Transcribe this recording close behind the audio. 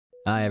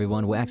Hi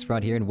everyone,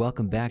 WaxFraud here, and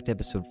welcome back to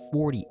episode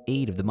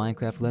 48 of the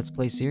Minecraft Let's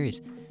Play series.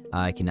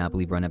 I cannot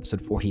believe we're on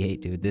episode 48,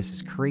 dude. This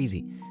is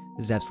crazy.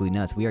 This is absolutely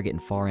nuts. We are getting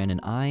far in,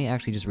 and I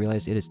actually just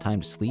realized it is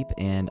time to sleep,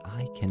 and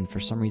I can, for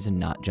some reason,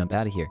 not jump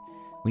out of here.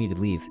 We need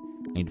to leave.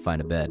 I need to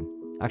find a bed.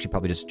 Actually,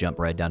 probably just jump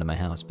right down to my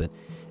house, but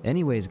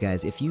anyways,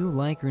 guys, if you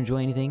like or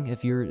enjoy anything,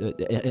 if you're,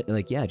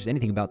 just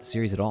anything about the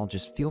series at all,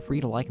 just feel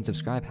free to like and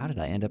subscribe. How did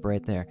I end up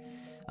right there?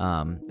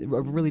 I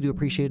really do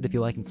appreciate it if you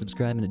like and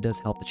subscribe, and it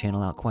does help the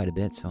channel out quite a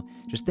bit, so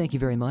just thank you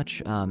very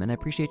much, and I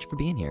appreciate you for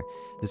being here.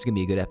 This is going to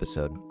be a good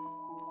episode.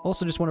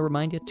 Also, just want to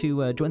remind you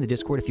to join the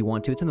Discord if you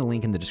want to. It's in the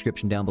link in the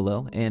description down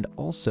below, and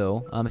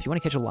also, if you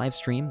want to catch a live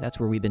stream,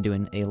 that's where we've been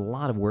doing a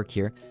lot of work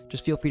here.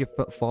 Just feel free to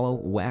follow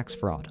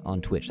WaxFraud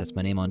on Twitch. That's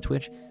my name on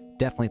Twitch.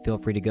 Definitely feel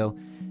free to go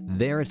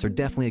there. It's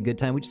definitely a good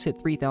time. We just hit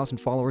 3,000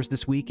 followers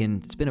this week,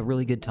 and it's been a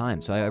really good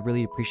time. So I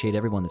really appreciate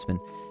everyone that's been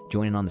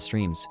joining on the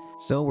streams.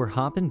 So we're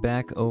hopping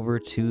back over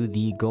to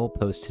the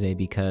goalpost today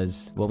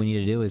because what we need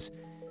to do is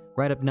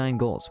write up 9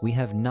 goals. We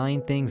have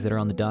 9 things that are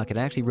on the docket.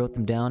 I actually wrote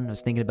them down. I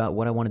was thinking about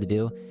what I wanted to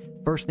do.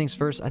 First things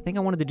first, I think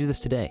I wanted to do this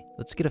today.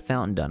 Let's get a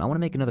fountain done. I want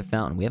to make another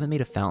fountain. We haven't made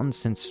a fountain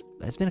since,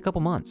 it's been a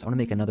couple months. I want to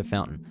make another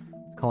fountain.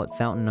 Let's call it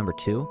fountain number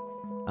 2.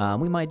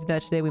 We might do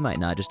that today. We might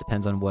not. It just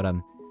depends on what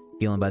I'm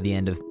feeling by the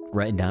end of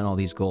writing down all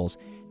these goals.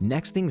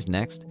 Next things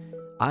next,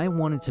 I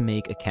wanted to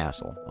make a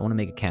castle. I want to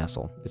make a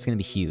castle. It's going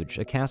to be huge.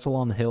 A castle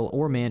on the hill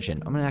or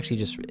mansion. I'm going to actually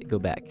just go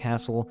back.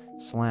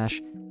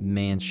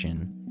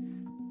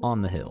 Castle/mansion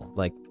on the hill.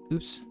 Like,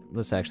 oops.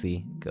 Let's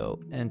actually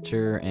go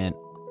enter and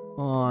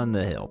on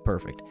the hill.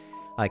 Perfect.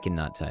 I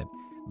cannot type.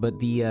 But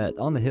the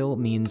on the hill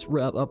means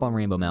up on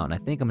Rainbow Mountain.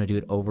 I think I'm going to do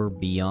it over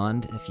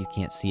beyond, if you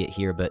can't see it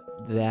here, but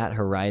that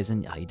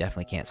horizon, you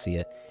definitely can't see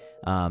it.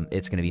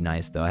 It's going to be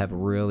nice, though. I have a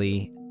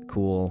really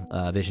cool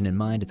vision in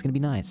mind. It's going to be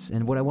nice.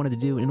 And what I wanted to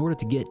do, in order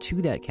to get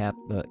to that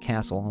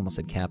castle, almost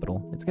said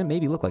capital, it's going to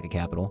maybe look like a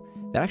capital.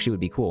 That actually would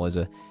be cool as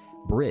a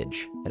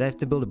bridge. I'd have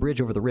to build a bridge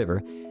over the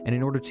river, and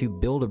in order to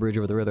build a bridge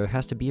over the river, there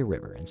has to be a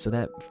river. And so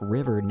that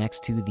river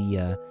next to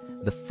the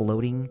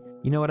floating...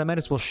 You know what, I might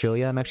as well show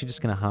you. I'm actually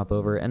just going to hop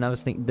over, and I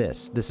was thinking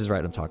this is right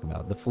what I'm talking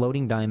about. The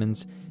floating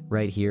diamonds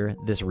right here,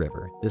 this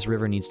river. This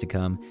river needs to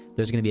come.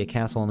 There's going to be a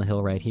castle on the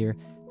hill right here.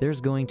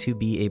 There's going to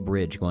be a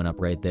bridge going up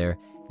right there,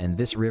 and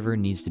this river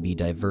needs to be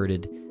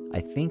diverted, I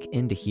think,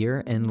 into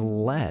here,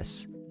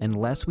 unless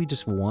we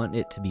just want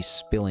it to be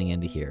spilling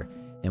into here,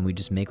 and we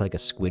just make like a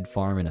squid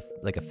farm and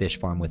like a fish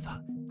farm with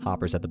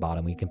hoppers at the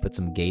bottom. We can put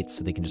some gates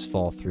so they can just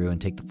fall through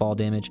and take the fall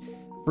damage.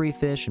 Free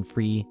fish and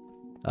free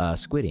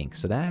squid ink,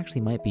 so that actually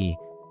might be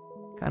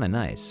kind of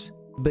nice.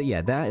 But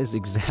yeah, that is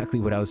exactly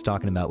what I was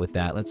talking about with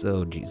that. Let's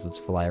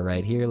fly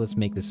right here. Let's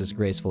make this as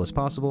graceful as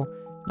possible.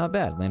 Not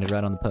bad, landed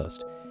right on the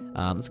post.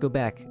 Let's go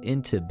back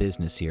into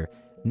business here.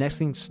 Next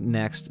things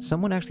next,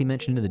 someone actually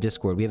mentioned in the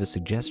Discord, we have a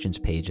suggestions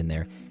page in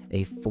there,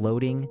 a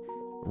floating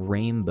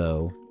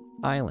rainbow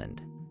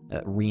island.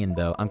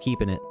 Rainbow, I'm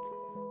keeping it.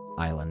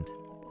 Island.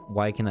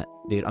 Why can I,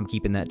 dude, I'm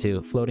keeping that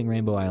too. Floating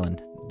rainbow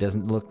island.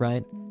 Doesn't look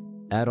right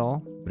at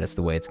all, but that's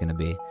the way it's going to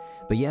be.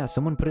 But yeah,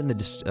 someone put it in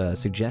the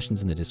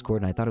suggestions in the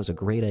Discord, and I thought it was a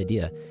great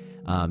idea.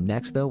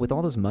 Next, though, with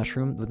all those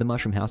with the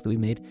mushroom house that we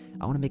made,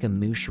 I want to make a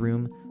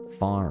mushroom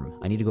farm.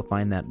 I need to go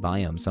find that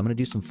biome, so I'm going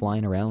to do some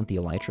flying around with the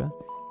elytra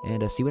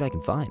and see what I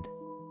can find.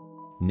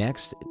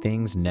 Next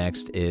things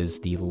next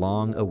is the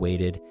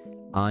long-awaited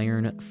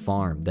iron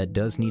farm. That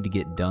does need to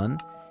get done,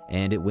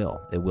 and it will.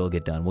 It will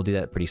get done. We'll do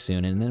that pretty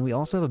soon. And then we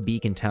also have a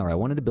beacon tower. I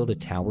wanted to build a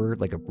tower,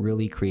 like a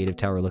really creative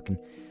tower-looking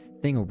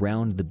thing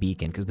around the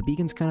beacon, because the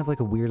beacon's kind of like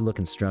a weird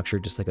looking structure,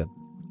 just like a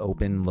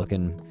open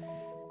looking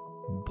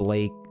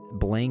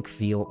blank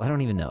feel. I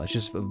don't even know. It's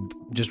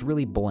just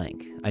really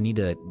blank. I need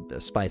to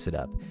spice it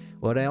up.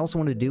 What I also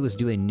want to do is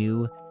do a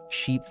new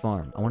sheep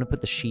farm. I want to put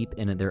the sheep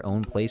in their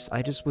own place.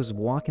 I just was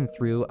walking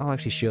through. I'll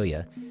actually show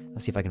you.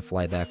 Let's see if I can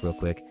fly back real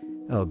quick.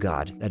 Oh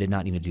god, I did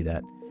not need to do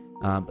that.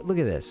 But look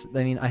at this.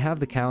 I mean, I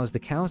have the cows. The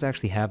cows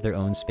actually have their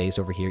own space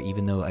over here,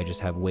 even though I just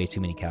have way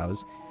too many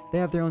cows. They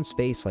have their own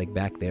space, like,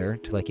 back there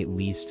to, like, at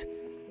least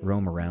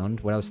roam around.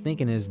 What I was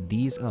thinking is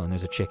these... Oh, and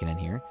there's a chicken in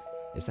here.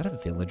 Is that a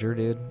villager,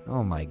 dude?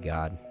 Oh, my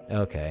god.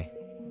 Okay.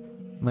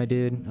 My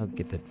dude, I'll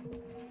get the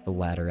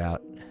ladder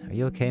out. Are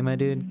you okay, my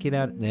dude? Get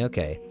out.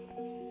 Okay.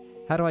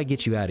 How do I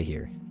get you out of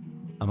here?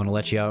 I'm gonna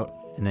let you out,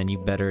 and then you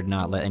better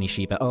not let any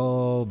sheep out.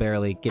 Oh,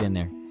 barely. Get in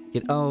there.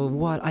 Oh,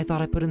 what? I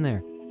thought I put in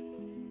there.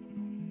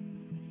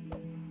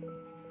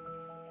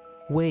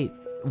 Wait,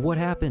 what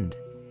happened?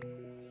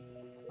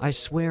 I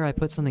swear I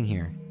put something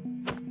here.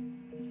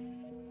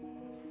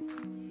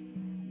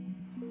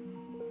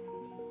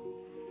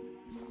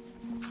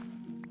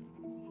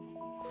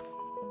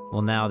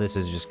 Well, now this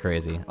is just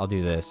crazy. I'll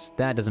do this.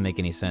 That doesn't make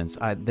any sense.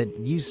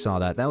 You saw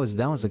that. That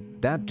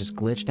just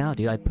glitched out,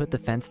 dude. I put the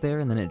fence there,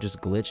 and then it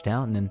just glitched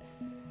out, and then...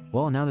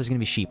 Well, now there's gonna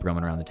be sheep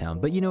roaming around the town.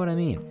 But you know what I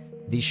mean.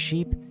 These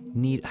sheep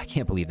need... I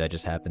can't believe that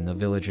just happened. The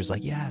villager's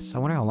like, yes, I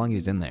wonder how long he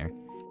was in there.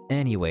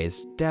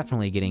 Anyways,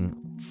 definitely getting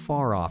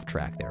far off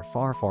track there.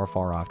 Far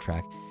off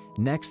track.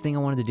 Next thing I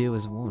wanted to do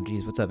was... Whoa,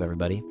 geez, what's up,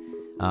 everybody?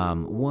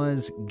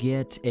 was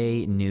get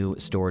a new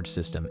storage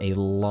system, a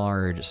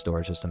large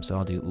storage system. So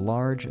I'll do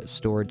large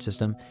storage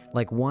system.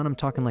 Like one, I'm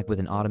talking like with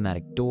an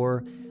automatic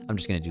door. I'm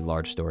just going to do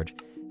large storage.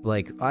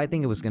 Like, I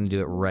think it was going to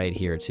do it right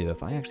here too.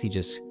 If I actually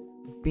just,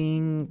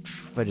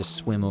 if I just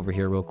swim over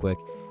here real quick.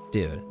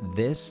 Dude,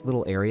 this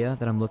little area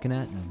that I'm looking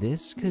at,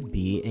 this could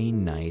be a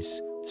nice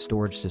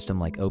storage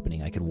system like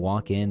opening. I could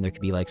walk in, there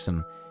could be like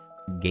some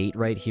gate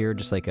right here,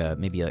 just like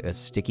maybe like a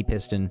sticky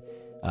piston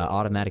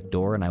automatic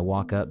door, and I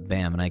walk up,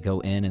 bam, and I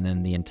go in, and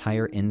then the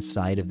entire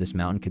inside of this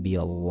mountain could be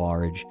a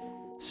large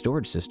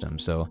storage system.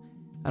 So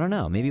I don't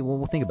know, maybe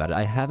we'll think about it.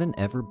 I haven't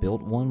ever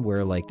built one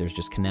where like there's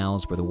just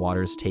canals where the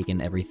water's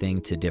taken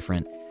everything to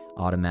different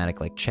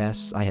automatic like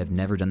chests. I have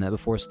never done that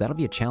before, so that'll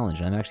be a challenge,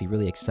 and I'm actually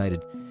really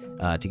excited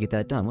to get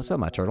that done. What's up,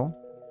 my turtle?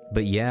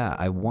 But yeah,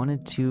 I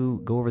wanted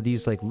to go over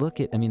these, like, look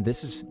at, I mean,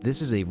 this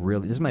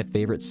is my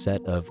favorite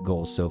set of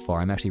goals so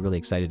far. I'm actually really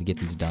excited to get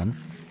these done.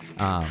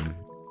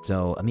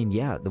 So, I mean,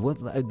 yeah,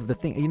 the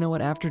thing, you know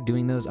what, after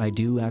doing those, I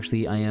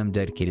am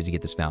dedicated to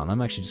get this fountain.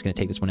 I'm actually just going to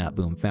take this one out,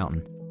 boom,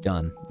 fountain,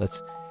 done. I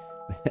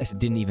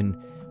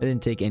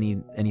didn't take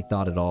any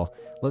thought at all.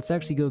 Let's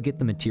actually go get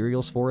the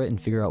materials for it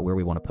and figure out where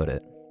we want to put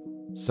it.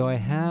 So I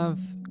have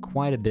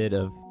quite a bit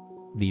of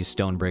these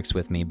stone bricks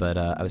with me, but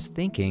I was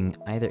thinking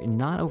either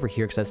not over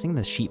here, because I was thinking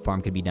the sheep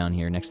farm could be down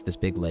here next to this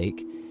big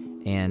lake,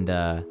 and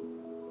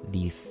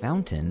the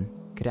fountain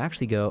could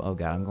actually go, oh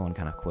god, I'm going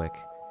kind of quick.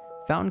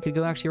 Fountain could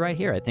go actually right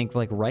here, I think,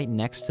 like right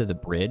next to the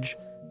bridge.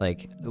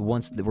 Like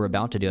once we're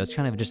about to do, I was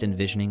kind of just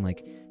envisioning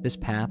like this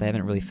path. I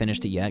haven't really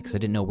finished it yet because I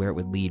didn't know where it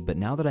would lead, but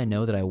now that I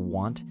know that I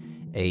want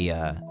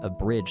a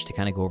bridge to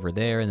kind of go over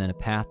there, and then a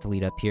path to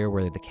lead up here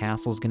where the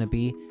castle's gonna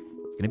be,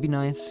 it's gonna be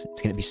nice,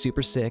 it's gonna be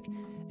super sick.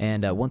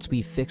 And once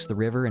we fix the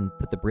river and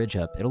put the bridge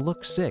up, it'll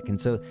look sick.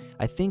 And so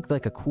I think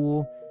like a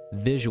cool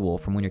visual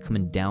from when you're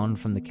coming down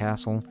from the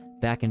castle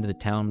back into the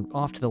town,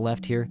 off to the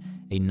left here,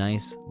 a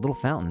nice little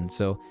fountain.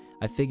 So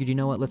I figured, you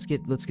know what, let's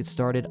get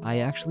started. I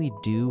actually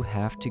do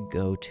have to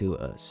go to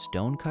a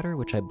stone cutter,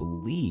 which I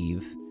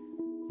believe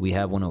we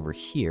have one over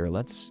here.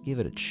 Let's give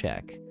it a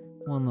check.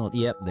 One little,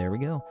 yep, there we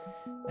go.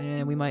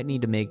 And we might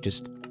need to make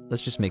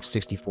let's just make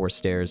 64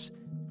 stairs.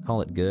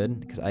 Call it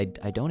good, because I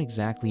don't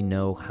exactly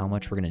know how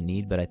much we're going to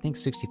need, but I think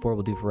 64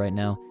 will do for right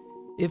now.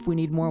 If we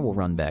need more, we'll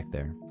run back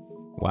there.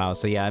 Wow,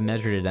 so yeah, I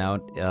measured it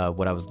out,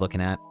 what I was looking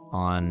at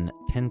on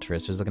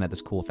Pinterest. I was looking at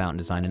this cool fountain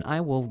design, and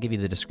I will give you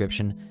the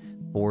description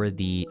for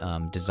the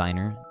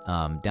designer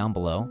down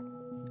below.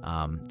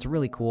 It's a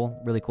really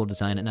cool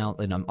design, and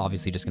I'm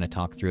obviously just going to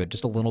talk through it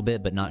just a little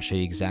bit, but not show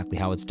you exactly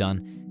how it's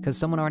done, because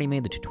someone already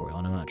made the tutorial,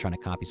 and I'm not trying to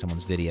copy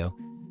someone's video.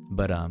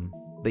 But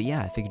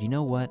yeah, I figured, you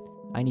know what?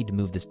 I need to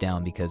move this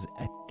down because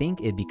I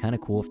think it'd be kind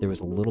of cool if there was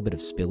a little bit of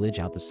spillage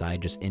out the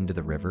side just into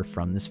the river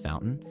from this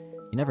fountain.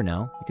 You never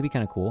know. It could be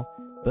kind of cool.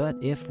 But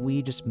if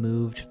we just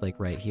moved like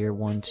right here,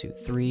 1, 2,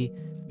 3,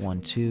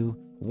 1, 2,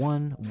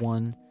 1,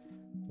 1,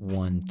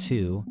 1,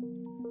 2,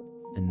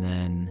 and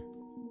then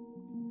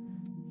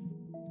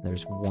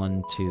there's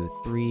 1, 2,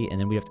 3, and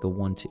then we'd have to go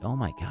 1, 2. Oh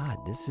my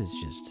god, this is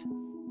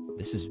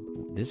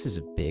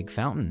a big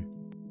fountain.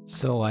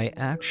 So I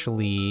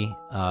actually,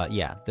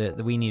 yeah,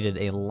 we needed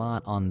a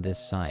lot on this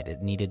side.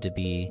 It needed to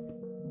be,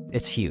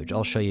 it's huge.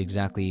 I'll show you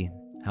exactly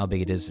how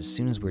big it is as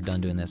soon as we're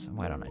done doing this.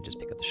 Why don't I just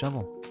pick up the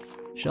shovel?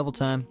 Shovel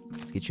time.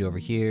 Let's get you over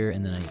here,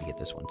 and then I need to get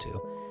this one too.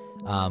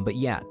 But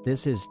yeah,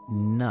 this is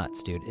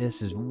nuts, dude.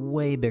 This is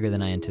way bigger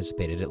than I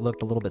anticipated. It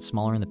looked a little bit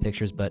smaller in the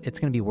pictures, but it's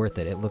gonna be worth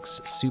it. It looks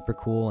super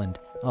cool, and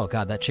oh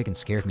god, that chicken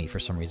scared me for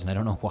some reason. I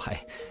don't know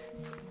why.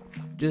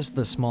 Just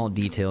the small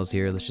details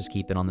here, let's just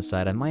keep it on the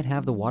side. I might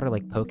have the water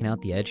like poking out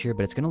the edge here,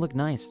 but it's gonna look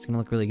nice. It's gonna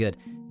look really good.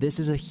 This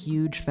is a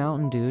huge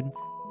fountain, dude.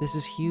 This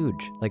is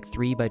huge. Like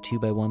 3 by 2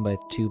 by 1 by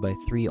 2 by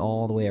 3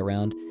 all the way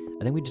around.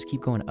 I think we just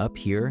keep going up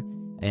here,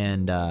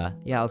 and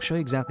yeah, I'll show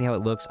you exactly how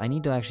it looks. I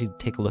need to actually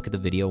take a look at the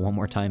video one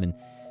more time and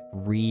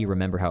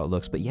remember how it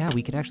looks. But yeah,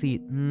 we could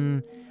actually,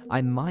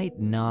 I might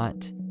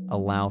not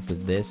allow for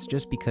this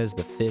just because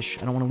the fish,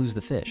 I don't want to lose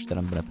the fish that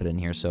I'm gonna put in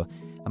here, so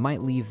I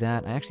might leave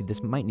that. Actually,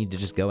 this might need to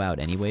just go out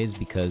anyways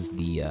because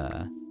the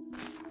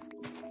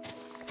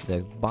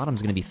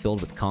bottom's gonna be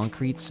filled with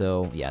concrete,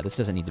 so yeah, this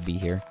doesn't need to be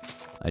here.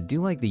 I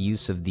do like the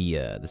use of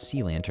the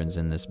sea lanterns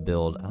in this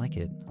build. I like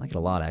it a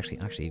lot, actually.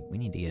 Actually, we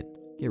need to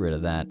get rid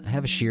of that. I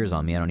have a shears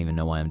on me, I don't even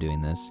know why I'm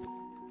doing this.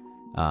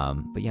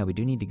 But yeah, we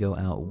do need to go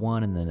out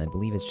 1, and then I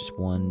believe it's just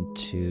 1,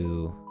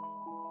 2,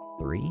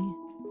 3.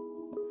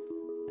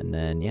 And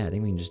then, yeah, I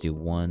think we can just do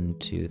 1,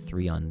 2,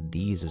 3 on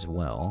these as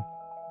well.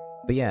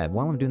 But yeah,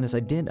 while I'm doing this,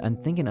 I'm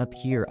thinking up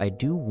here, I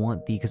do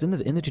want because in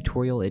the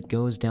tutorial, it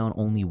goes down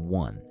only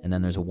 1, and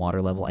then there's a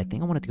water level. I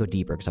think I want it to go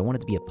deeper, because I want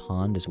it to be a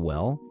pond as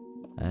well.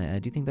 I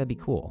do think that'd be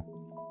cool.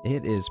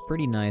 It is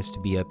pretty nice to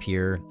be up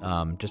here,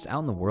 just out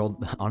in the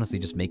world, honestly,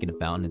 just making a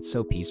fountain. It's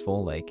so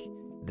peaceful, like,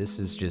 this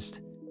is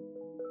just,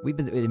 we've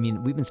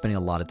been spending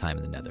a lot of time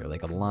in the nether,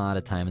 like, a lot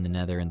of time in the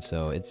nether, and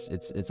so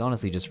it's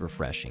honestly just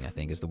refreshing, I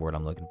think is the word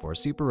I'm looking for.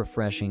 Super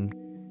refreshing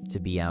to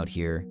be out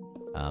here,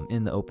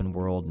 in the open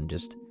world, and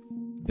just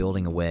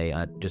building away,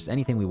 just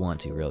anything we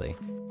want to, really.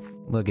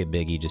 Look at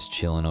Biggie just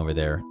chilling over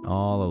there,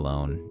 all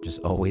alone. Just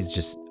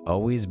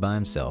always by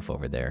himself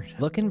over there.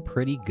 Looking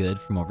pretty good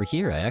from over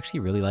here. I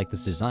actually really like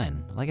this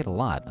design. I like it a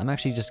lot. I'm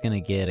actually just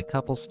gonna get a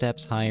couple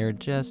steps higher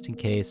just in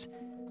case.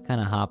 Kind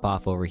of hop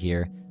off over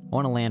here. I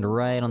want to land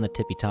right on the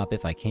tippy top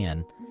if I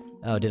can.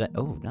 Oh, did I?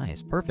 Oh,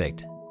 nice.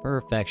 Perfect.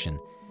 Perfection.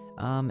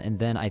 And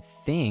then I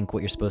think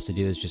what you're supposed to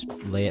do is just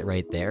lay it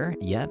right there.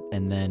 Yep.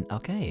 And then,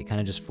 okay, it kind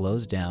of just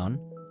flows down.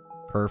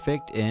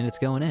 Perfect. And it's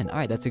going in. All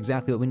right, that's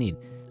exactly what we need.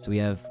 So we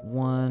have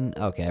one.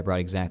 Okay, I brought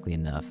exactly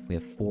enough. We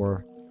have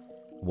 4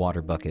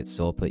 water buckets.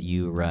 So we'll put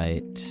you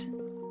right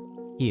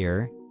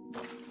here.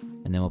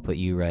 And then we'll put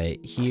you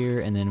right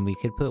here. And then we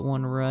could put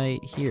one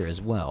right here as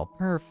well.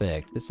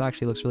 Perfect. This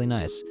actually looks really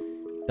nice.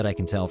 That I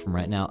can tell from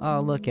right now. Oh,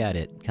 look at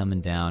it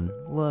coming down.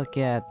 Look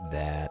at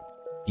that.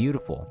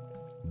 Beautiful.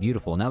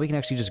 Beautiful. Now we can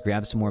actually just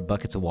grab some more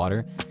buckets of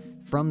water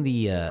from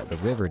the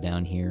river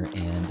down here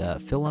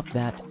and fill up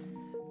that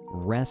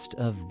rest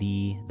of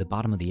the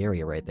bottom of the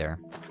area right there.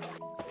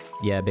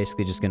 Yeah,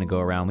 basically just gonna go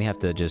around. We have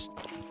to just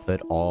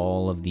put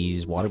all of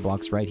these water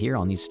blocks right here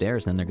on these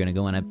stairs, and then they're gonna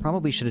go in. I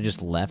probably should have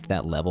just left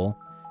that level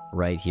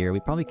right here. We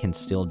probably can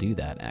still do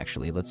that,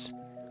 actually. Let's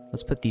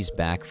put these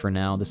back for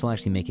now. This will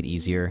actually make it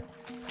easier.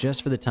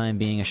 Just for the time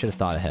being, I should have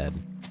thought ahead.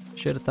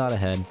 Should have thought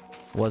ahead.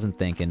 Wasn't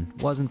thinking.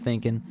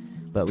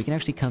 But we can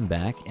actually come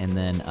back, and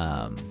then,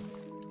 I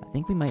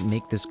think we might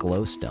make this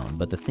glowstone.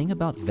 But the thing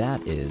about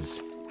that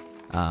is,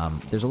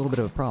 there's a little bit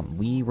of a problem.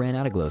 We ran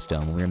out of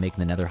glowstone when we were making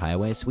the Nether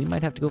Highway, so we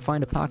might have to go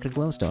find a pocket of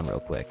glowstone real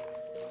quick.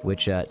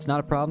 Which, it's not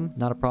a problem.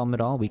 Not a problem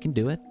at all. We can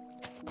do it.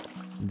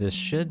 This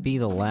should be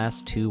the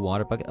last 2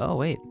 water buckets. Oh,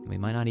 wait. We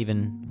might not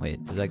even...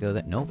 Wait, does that go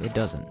there? Nope, it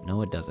doesn't.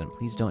 No, it doesn't.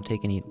 Please don't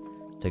take any...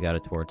 Took out a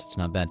torch. It's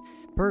not bad.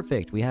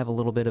 Perfect. We have a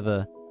little bit of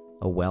a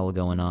well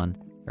going on.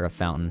 Or a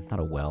fountain. Not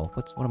a well.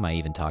 What am I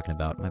even talking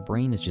about? My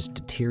brain is just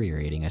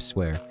deteriorating, I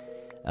swear.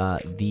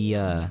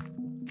 The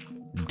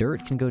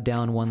dirt can go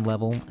down 1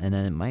 level, and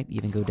then it might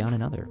even go down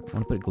another. I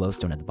want to put a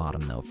glowstone at the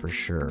bottom, though, for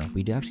sure.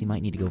 We actually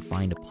might need to go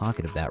find a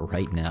pocket of that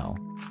right now.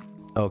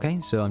 Okay,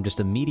 so I'm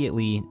just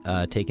immediately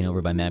taken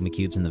over by magma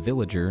cubes, and the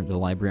villager, the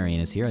librarian,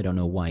 is here. I don't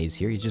know why he's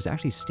here. He's just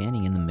actually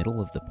standing in the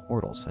middle of the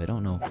portal, so I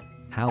don't know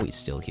how he's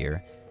still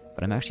here.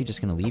 But I'm actually just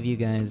going to leave you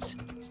guys.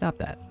 Stop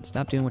that.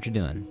 Stop doing what you're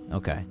doing.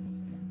 Okay.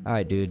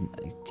 Alright, dude.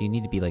 Do you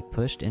need to be, like,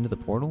 pushed into the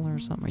portal or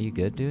something? Are you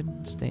good, dude?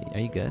 Are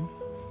you good?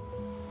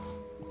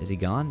 Is he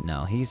gone?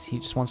 No, he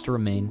just wants to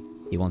remain.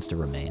 He wants to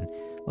remain.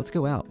 Let's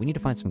go out. We need to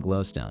find some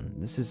glowstone.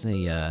 This is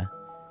a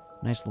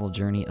nice little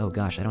journey. Oh,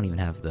 gosh, I don't even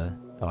have the...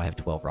 Oh, I have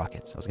 12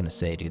 rockets. I was gonna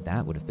say, dude,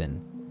 that would have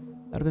been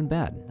bad. That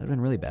would have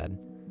been really bad.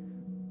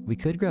 We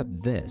could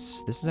grab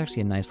this. This is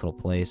actually a nice little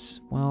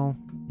place. Well,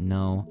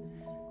 no.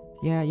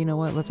 Yeah, you know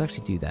what? Let's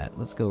actually do that.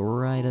 Let's go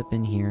right up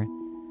in here.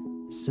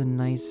 This is a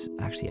nice...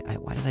 Actually,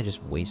 why did I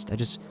just waste...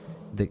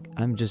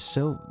 I'm just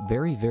so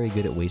very, very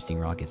good at wasting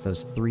rockets.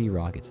 Those 3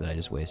 rockets that I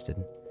just wasted.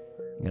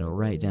 I'm gonna go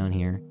right down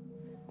here.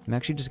 I'm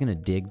actually just gonna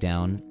dig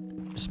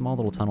down a small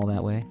little tunnel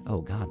that way.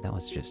 Oh, God, that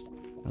was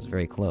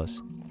very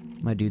close.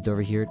 My dude's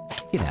over here.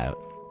 Get out.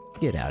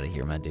 Get out of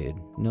here, my dude.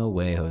 No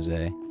way,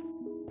 Jose.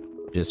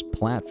 Just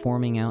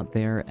platforming out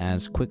there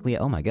as quickly...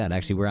 Oh my god,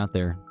 actually, we're out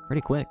there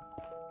pretty quick.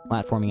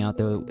 Platforming out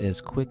there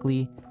as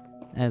quickly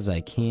as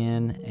I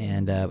can,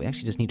 and we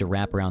actually just need to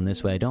wrap around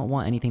this way. I don't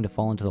want anything to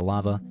fall into the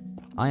lava.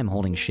 I am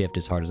holding shift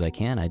as hard as I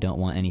can. I don't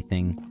want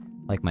anything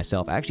like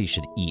myself. I actually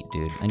should eat,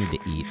 dude. I need to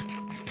eat.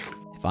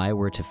 If I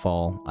were to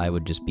fall, I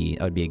would be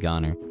a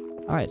goner.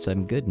 Alright, so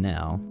I'm good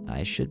now.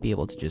 I should be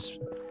able to just...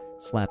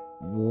 slap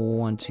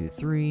 1, 2,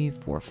 3,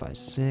 4, 5,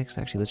 6.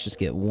 Actually, let's just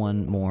get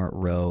 1 more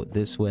row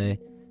this way.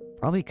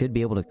 Probably could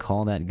be able to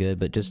call that good,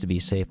 but just to be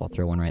safe, I'll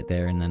throw one right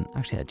there. And then,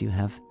 actually, I do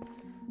have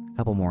a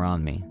couple more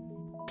on me.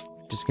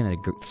 Just gonna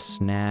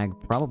snag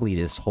probably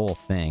this whole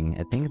thing.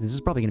 I think this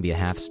is probably gonna be a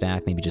half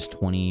stack, maybe just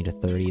 20 to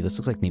 30. This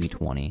looks like maybe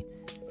 20.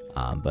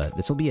 But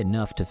this will be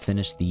enough to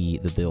finish the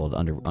build.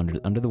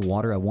 Under the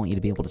water, I want you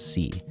to be able to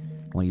see.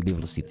 I want you to be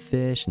able to see the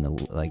fish,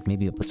 and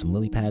maybe I'll put some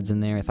lily pads in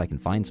there if I can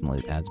find some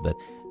lily pads, but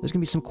there's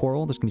gonna be some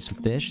coral, there's gonna be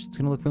some fish, it's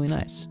gonna look really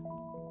nice.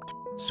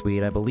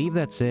 Sweet, I believe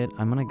that's it.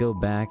 I'm gonna go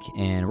back,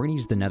 and we're gonna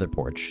use the nether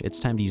porch. It's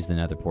time to use the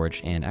nether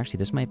porch, and actually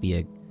this might be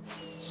a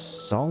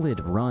solid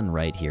run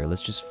right here.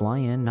 Let's just fly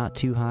in, not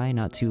too high,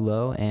 not too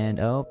low, and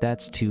oh,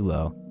 that's too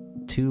low.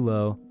 Too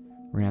low.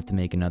 We're gonna have to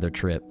make another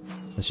trip.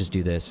 Let's just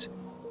do this.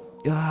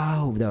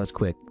 Oh, that was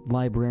quick.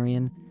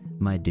 Librarian,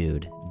 my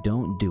dude,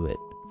 don't do it.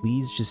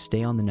 Please just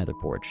stay on the nether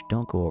porch.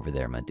 Don't go over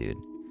there, my dude.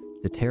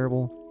 It's a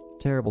terrible,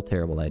 terrible,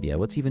 terrible idea.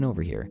 What's even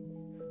over here?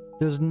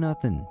 There's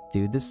nothing.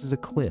 Dude, this is a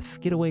cliff.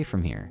 Get away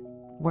from here.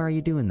 Why are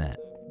you doing that?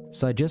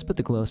 So I just put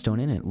the glowstone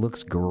in. It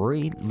looks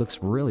great. It looks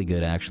really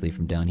good, actually,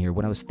 from down here.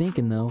 What I was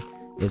thinking, though,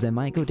 is I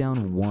might go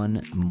down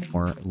 1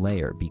 more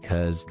layer,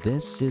 because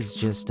this is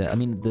just... I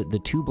mean, the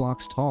 2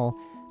 blocks tall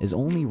is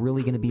only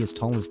really going to be as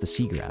tall as the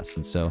seagrass,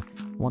 and so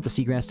I want the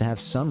seagrass to have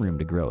some room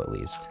to grow, at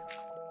least.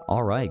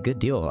 Alright, good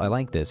deal. I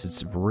like this.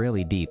 It's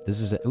really deep. This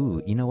is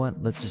ooh, you know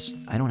what? Let's just...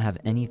 I don't have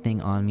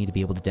anything on me to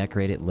be able to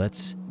decorate it.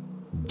 Let's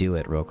do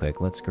it real quick.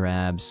 Let's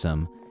grab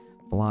some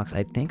blocks.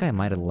 I think I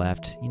might have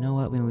left. You know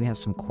what? When we have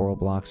some coral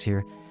blocks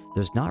here,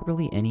 there's not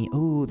really any.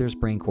 Oh, there's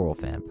brain coral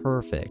fan.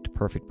 Perfect,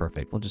 perfect,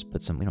 perfect. We'll just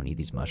put some. We don't need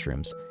these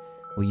mushrooms.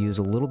 We'll use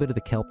a little bit of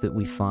the kelp that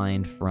we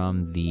find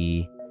from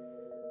the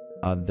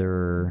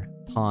other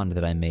pond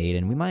that I made,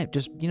 and we might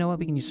just, you know what,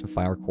 we can use some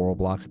fire coral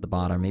blocks at the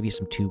bottom, maybe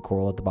some tube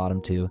coral at the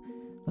bottom too.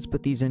 Let's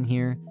put these in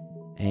here,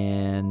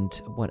 and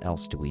what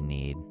else do we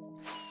need?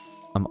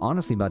 I'm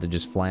honestly about to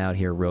just fly out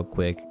here real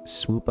quick,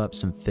 swoop up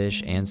some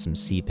fish and some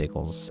sea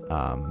pickles.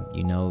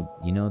 You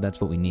know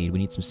that's what we need. We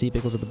need some sea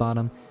pickles at the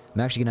bottom.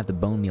 I'm actually gonna have to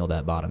bone meal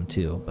that bottom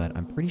too, but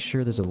I'm pretty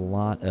sure there's a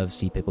lot of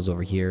sea pickles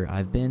over here.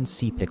 I've been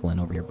sea pickling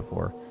over here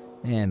before.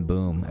 And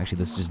boom. Actually,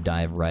 let's just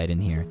dive right in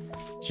here.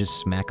 Let's just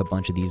smack a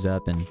bunch of these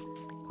up and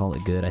call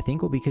it good. I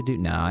think what we could do...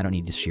 Nah, I don't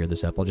need to shear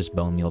this up. I'll just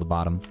bone meal the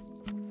bottom.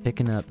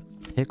 Picking up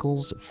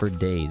pickles for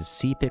days.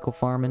 Sea pickle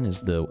farming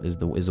is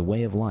a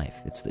way of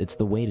life. It's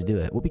the way to do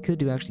it. What we could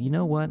do, actually, you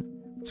know what?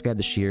 Let's grab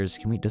the shears.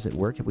 Does it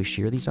work if we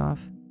shear these off?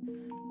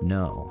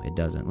 No, it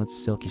doesn't.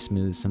 Let's silky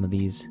smooth some of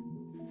these.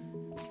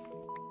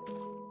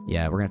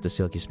 Yeah, we're gonna have to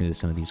silky smooth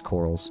some of these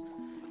corals.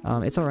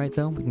 It's alright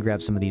though, we can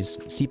grab some of these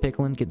sea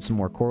pickling, get some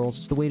more corals,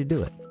 it's the way to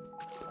do it.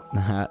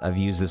 I've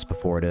used this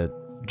before to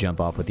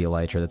jump off with the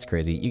elytra, that's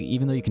crazy.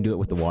 Even though you can do it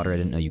with the water, I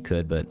didn't know you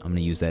could, but I'm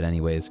gonna use that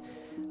anyways.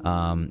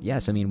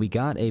 Yes, I mean, we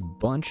got a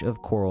bunch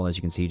of coral, as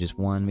you can see, just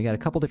one. We got a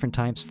couple different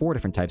types, 4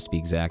 different types to be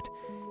exact.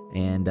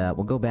 And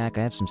we'll go back,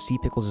 I have some sea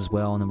pickles as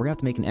well, and then we're gonna have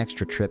to make an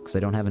extra trip because I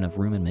don't have enough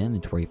room in my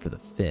inventory for the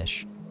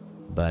fish.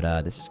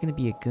 But this is going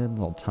to be a good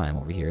little time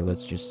over here.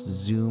 Let's just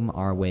zoom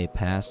our way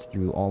past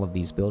through all of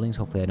these buildings.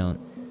 Hopefully I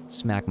don't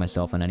smack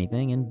myself on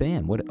anything. And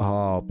bam! What?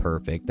 Oh,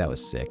 perfect. That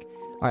was sick.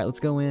 Alright, let's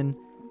go in.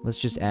 Let's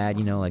just add,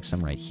 you know, like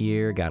some right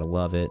here. Gotta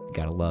love it.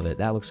 Gotta love it.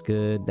 That looks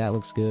good. That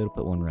looks good.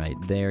 Put one right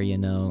there, you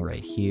know,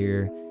 right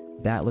here.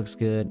 That looks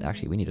good.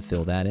 Actually, we need to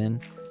fill that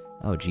in.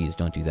 Oh, geez,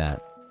 don't do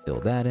that. Fill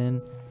that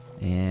in.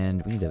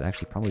 And we need to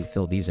actually probably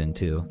fill these in,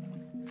 too.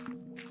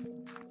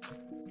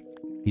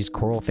 These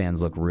coral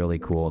fans look really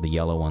cool, the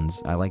yellow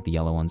ones. I like the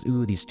yellow ones.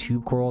 Ooh, these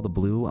tube coral, the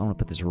blue. I want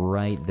to put this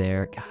right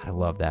there. God, I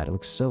love that. It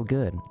looks so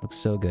good. It looks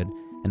so good.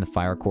 And the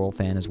fire coral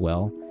fan as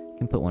well.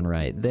 Can put one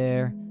right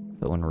there.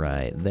 Put one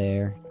right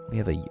there. We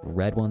have a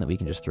red one that we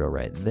can just throw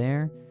right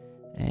there.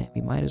 And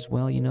we might as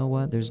well, you know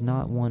what? There's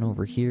not one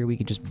over here. We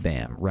can just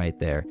bam, right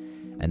there.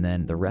 And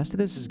then the rest of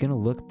this is going to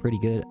look pretty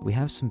good. We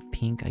have some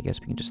pink. I guess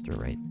we can just throw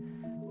right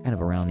kind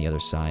of around the other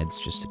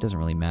sides. Just, it doesn't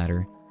really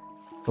matter.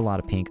 It's a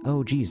lot of pink.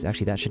 Oh, geez.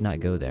 Actually, that should not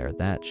go there.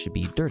 That should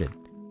be dirted.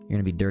 You're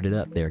going to be dirted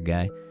up there,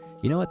 guy.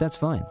 You know what? That's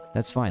fine.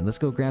 That's fine. Let's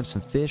go grab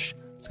some fish.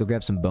 Let's go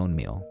grab some bone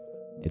meal.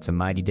 It's a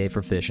mighty day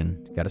for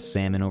fishing. Got a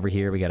salmon over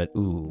here. We got a...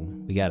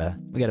 Ooh. We got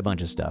a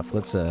bunch of stuff.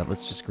 Let's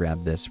just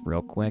grab this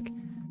real quick.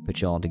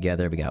 Put you all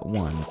together. We got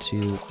 1,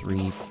 2,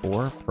 3,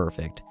 4.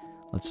 Perfect.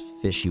 Let's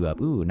fish you up.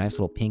 Ooh, nice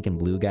little pink and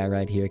blue guy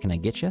right here. Can I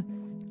get you?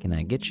 Can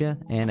I get you?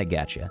 And I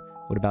got you.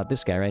 What about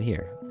this guy right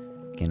here?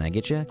 Can I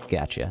get you?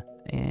 Gotcha.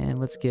 And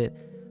let's get...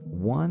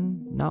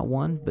 1, not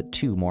 1, but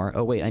 2 more.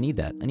 Oh, wait, I need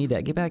that. I need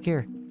that. Get back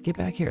here. Get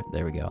back here.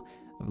 There we go.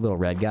 A little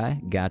red guy.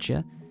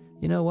 Gotcha.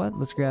 You know what?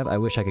 Let's grab... I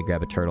wish I could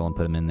grab a turtle and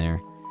put him in there.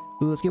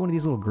 Ooh, let's get one of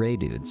these little gray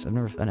dudes. I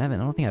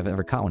don't think I've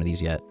ever caught one of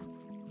these yet.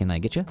 Can I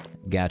get you?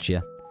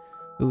 Gotcha.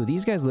 Ooh,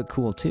 these guys look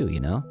cool too, you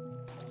know?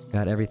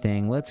 Got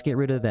everything. Let's get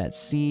rid of that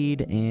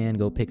seed and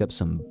go pick up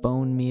some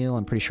bone meal.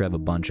 I'm pretty sure I have a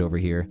bunch over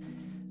here.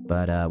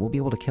 But we'll be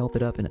able to kelp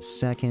it up in a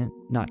second.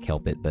 Not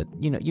kelp it, but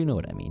you know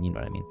what I mean. You know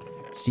what I mean.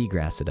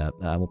 Seagrass it up.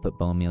 We'll put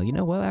bone meal. You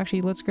know what?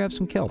 Actually, let's grab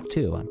some kelp,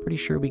 too. I'm pretty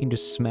sure we can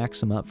just smack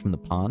some up from the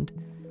pond.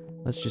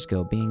 Let's just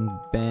go bing,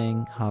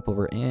 bang, hop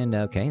over, and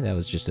okay, that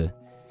was just a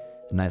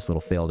nice little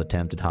failed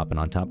attempt at hopping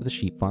on top of the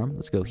sheep farm.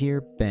 Let's go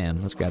here,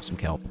 bam, let's grab some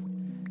kelp.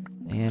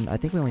 And I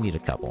think we only need a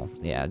couple.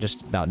 Yeah,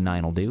 just about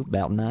 9 will do.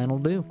 About 9 will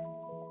do.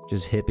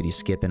 Just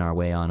hippity-skipping our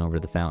way on over to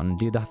the fountain.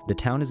 Dude, the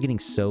town is getting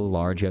so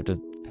large, you have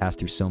to pass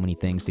through so many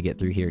things to get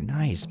through here.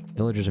 Nice!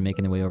 Villagers are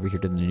making their way over here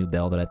to the new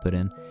bell that I put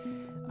in.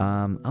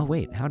 Oh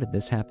wait, how did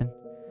this happen?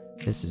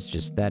 This is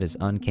just, that is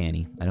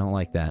uncanny. I don't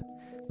like that.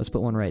 Let's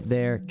put one right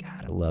there.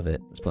 God, I love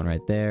it. Let's put one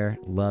right there.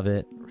 Love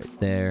it. Right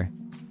there.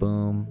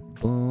 Boom.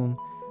 Boom.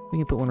 We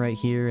can put one right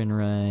here and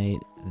right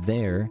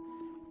there.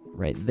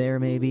 Right there,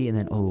 maybe. And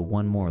then, oh,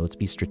 one more. Let's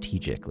be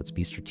strategic. Let's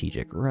be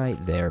strategic.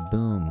 Right there.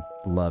 Boom.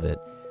 Love it.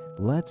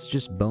 Let's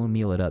just bone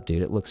meal it up,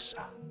 dude. It looks...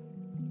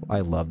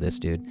 I love this,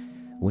 dude.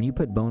 When you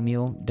put bone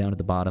meal down at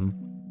the bottom,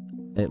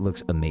 it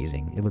looks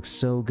amazing. It looks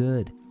so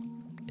good.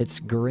 It's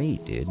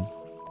great, dude.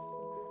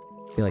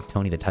 I feel like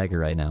Tony the Tiger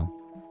right now.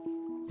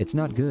 It's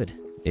not good.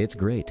 It's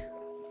great.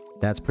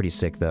 That's pretty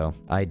sick, though.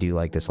 I do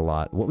like this a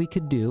lot. What we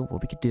could do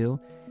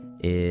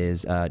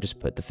is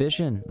just put the fish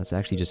in. Let's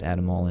actually just add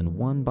them all in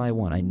one by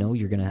one. I know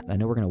we're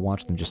gonna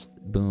watch them just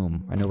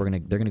boom. I know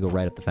they're gonna go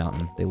right up the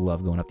fountain. They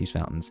love going up these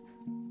fountains.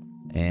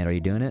 And are you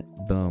doing it?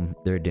 Boom.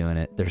 They're doing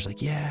it. They're just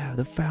like, yeah,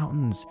 the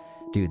fountains.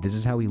 Dude, this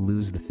is how we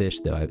lose the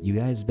fish, though. You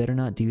guys better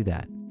not do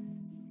that.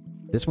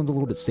 This one's a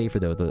little bit safer,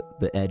 though.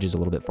 The edge is a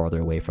little bit farther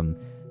away from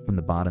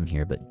the bottom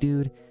here. But,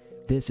 dude,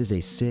 this is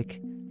a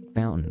sick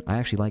fountain. I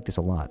actually like this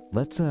a lot.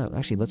 Let's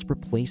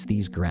replace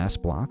these grass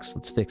blocks.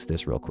 Let's fix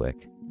this real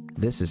quick.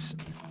 It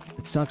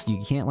sucks.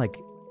 You can't, like,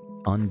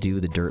 undo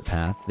the dirt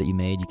path that you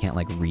made. You can't,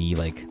 like,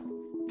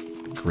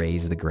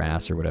 graze the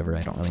grass or whatever.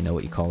 I don't really know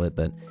what you call it,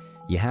 but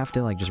you have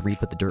to, like, just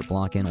re-put the dirt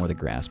block in or the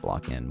grass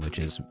block in, which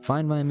is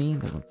fine by me.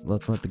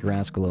 Let's let the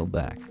grass grow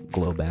back,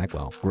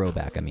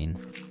 I mean.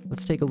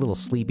 Let's take a little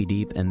sleepy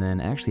deep, and then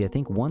actually I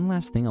think one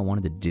last thing I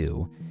wanted to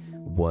do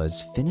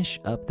was finish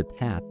up the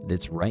path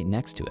that's right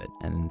next to it,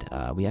 and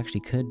we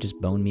actually could just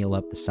bone meal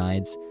up the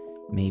sides,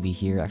 maybe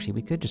here. Actually,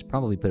 we could just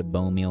probably put a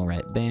bone meal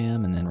right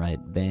bam, and then right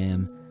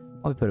bam.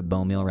 Probably put a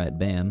bone meal right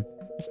bam.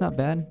 It's not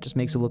bad, just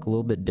makes it look a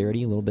little bit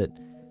dirty, a little bit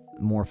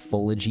more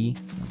foliagey.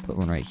 I'll put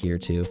one right here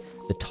too.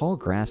 The tall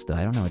grass though,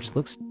 I don't know, it just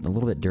looks a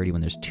little bit dirty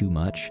when there's too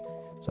much,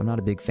 so I'm not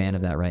a big fan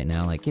of that right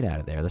now. Like, get out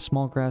of there. The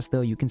small grass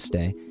though, you can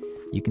stay.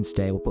 You can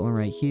stay. We'll put one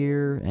right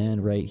here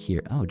and right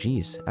here. Oh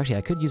geez, actually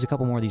I could use a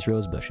couple more of these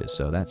rose bushes,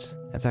 so that's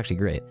actually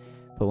great.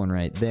 Put one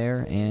right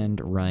there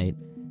and right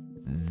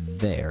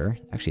there.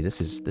 Actually,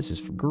 this is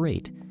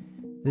great.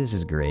 This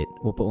is great.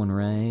 We'll put one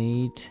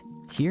right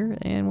here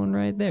and one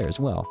right there as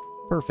well.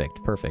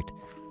 Perfect, perfect.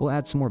 We'll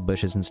add some more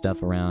bushes and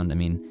stuff around. I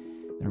mean,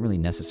 I don't really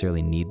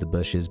necessarily need the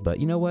bushes, but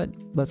you know what?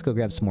 Let's go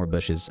grab some more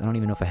bushes. I don't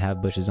even know if I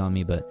have bushes on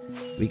me, but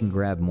we can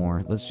grab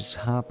more. Let's just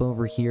hop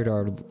over here to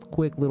our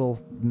quick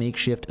little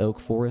makeshift oak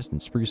forest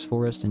and spruce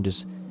forest and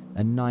just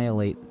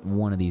annihilate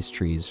one of these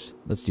trees.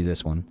 Let's do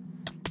this one.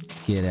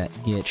 Get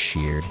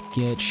sheared.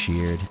 Get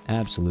sheared.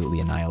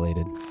 Absolutely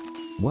annihilated.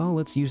 Well,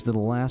 let's use the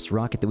last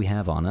rocket that we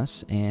have on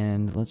us,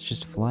 and let's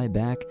just fly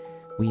back.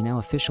 We now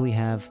officially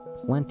have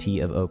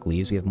plenty of oak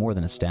leaves. We have more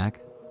than a stack.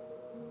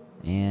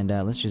 And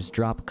let's just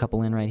drop a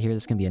couple in right here.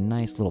 This is going to be a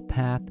nice little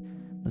path.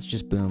 Let's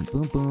just boom,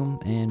 boom, boom,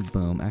 and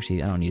boom.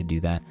 Actually, I don't need to do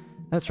that.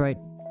 That's right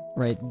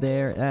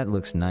there. That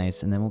looks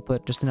nice. And then we'll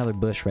put just another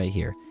bush right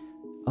here.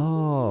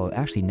 Oh,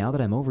 actually, now that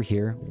I'm over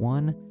here,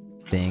 one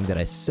thing that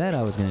I said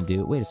I was going to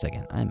do... Wait a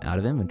second. I'm out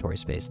of inventory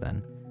space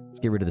then. Let's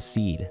get rid of the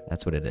seed.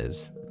 That's what it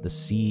is. The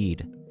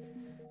seed.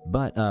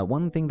 But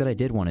one thing that I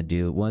did want to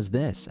do was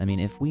this. I mean,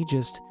 if we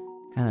just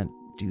kind of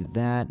do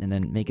that and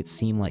then make it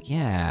seem like,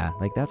 yeah,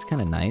 like that's kind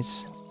of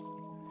nice.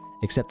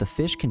 Except the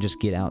fish can just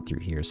get out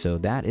through here, so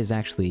that is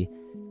actually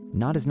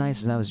not as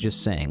nice as I was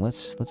just saying.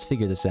 Let's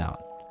figure this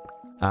out.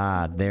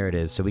 Ah, there it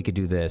is. So we could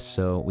do this.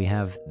 So we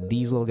have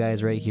these little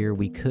guys right here.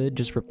 We could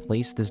just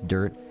replace this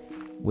dirt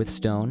with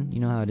stone.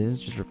 You know how it is.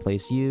 Just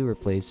replace you, and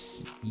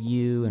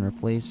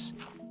replace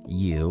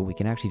you. We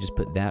can actually just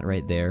put that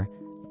right there.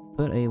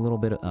 Put a little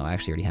bit of... Oh, I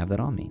actually already have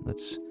that on me.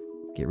 Let's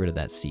get rid of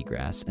that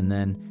seagrass. And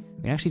then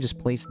we can actually just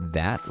place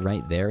that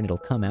right there, and it'll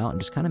come out and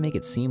just kind of make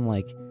it seem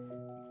like...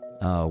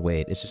 Oh,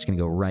 wait, it's just going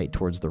to go right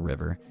towards the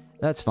river.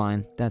 That's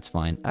fine. That's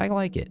fine. I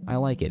like it. I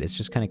like it. It's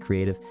just kind of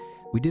creative.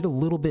 We did a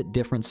little bit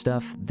different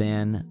stuff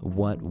than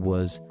what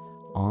was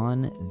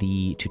on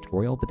the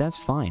tutorial, but that's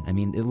fine. I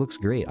mean, it looks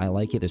great. I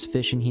like it. There's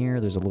fish in here.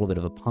 There's a little bit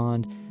of a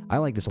pond. I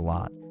like this a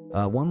lot.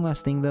 One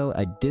last thing, though.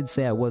 I did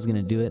say I was going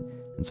to do it,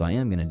 and so I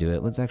am going to do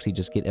it. Let's actually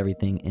just get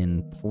everything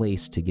in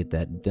place to get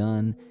that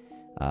done.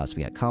 So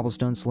we got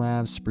cobblestone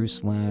slabs, spruce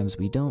slabs.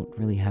 We don't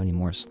really have any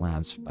more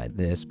slabs by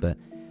this, but...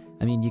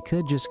 I mean, you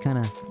could just kind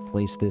of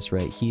place this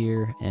right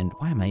here, and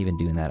why am I even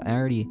doing that? I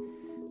already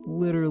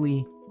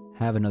literally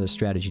have another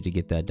strategy to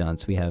get that done.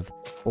 So we have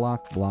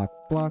block, block,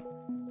 block,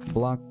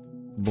 block,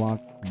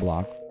 block,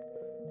 block,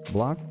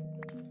 block,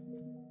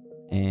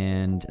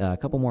 and a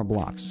couple more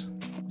blocks.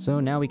 So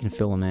now we can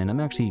fill them in.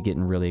 I'm actually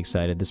getting really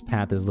excited. This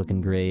path is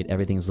looking great.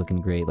 Everything's looking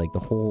great. Like, the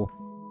whole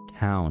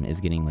town is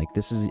getting, like,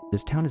 this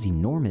town is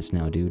enormous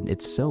now, dude.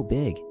 It's so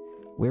big.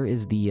 Where are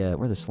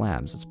the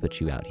slabs? Let's put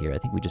you out here. I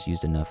think we just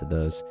used enough of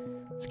those.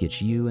 Let's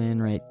get you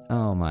in right...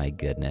 Oh my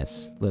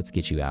goodness. Let's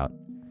get you out.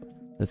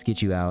 Let's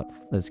get you out.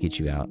 Let's get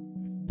you out.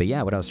 But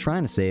yeah, what I was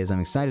trying to say is I'm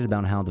excited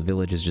about how the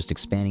village is just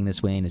expanding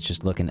this way, and it's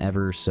just looking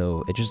ever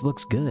so... It just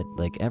looks good.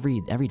 Like,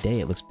 every day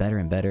it looks better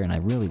and better, and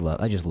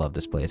I just love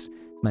this place.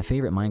 It's my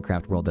favorite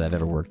Minecraft world that I've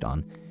ever worked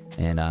on,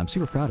 and I'm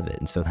super proud of it.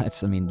 And so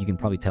that's... I mean, you can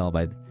probably tell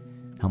by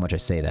how much I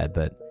say that,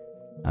 but...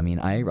 I mean,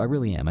 I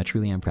really am. I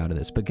truly am proud of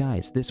this. But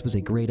guys, this was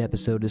a great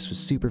episode. This was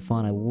super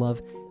fun. I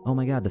love... Oh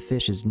my god, the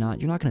fish is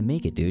not... You're not going to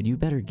make it, dude. You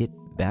better get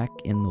back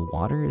in the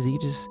water. Is he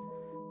just...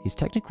 He's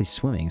technically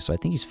swimming, so I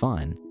think he's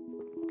fine.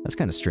 That's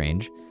kind of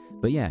strange.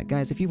 But yeah,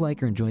 guys, if you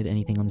like or enjoyed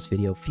anything on this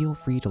video, feel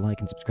free to like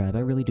and subscribe. I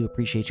really do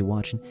appreciate you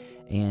watching.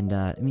 And,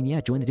 I mean,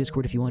 yeah, join the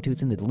Discord if you want to.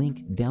 It's in the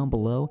link down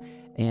below.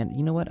 And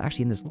you know what?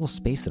 Actually, in this little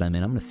space that I'm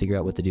in, I'm going to figure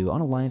out what to do on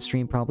a live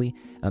stream, probably.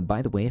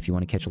 By the way, if you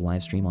want to catch a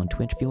live stream on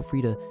Twitch, feel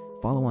free to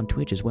follow on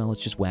Twitch as well.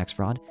 It's just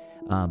WaxFraud.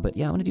 But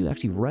yeah, I'm going to do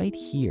actually right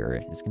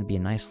here. It's going to be a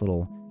nice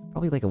little,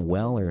 probably like a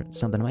well or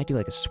something. I might do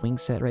like a swing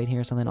set right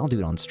here or something. I'll do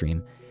it on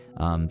stream.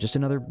 Just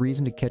another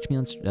reason to catch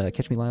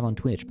me live on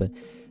Twitch. But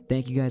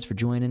thank you guys for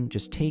joining.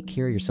 Just take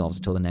care of yourselves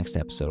until the next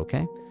episode,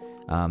 okay?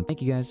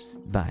 Thank you guys.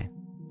 Bye.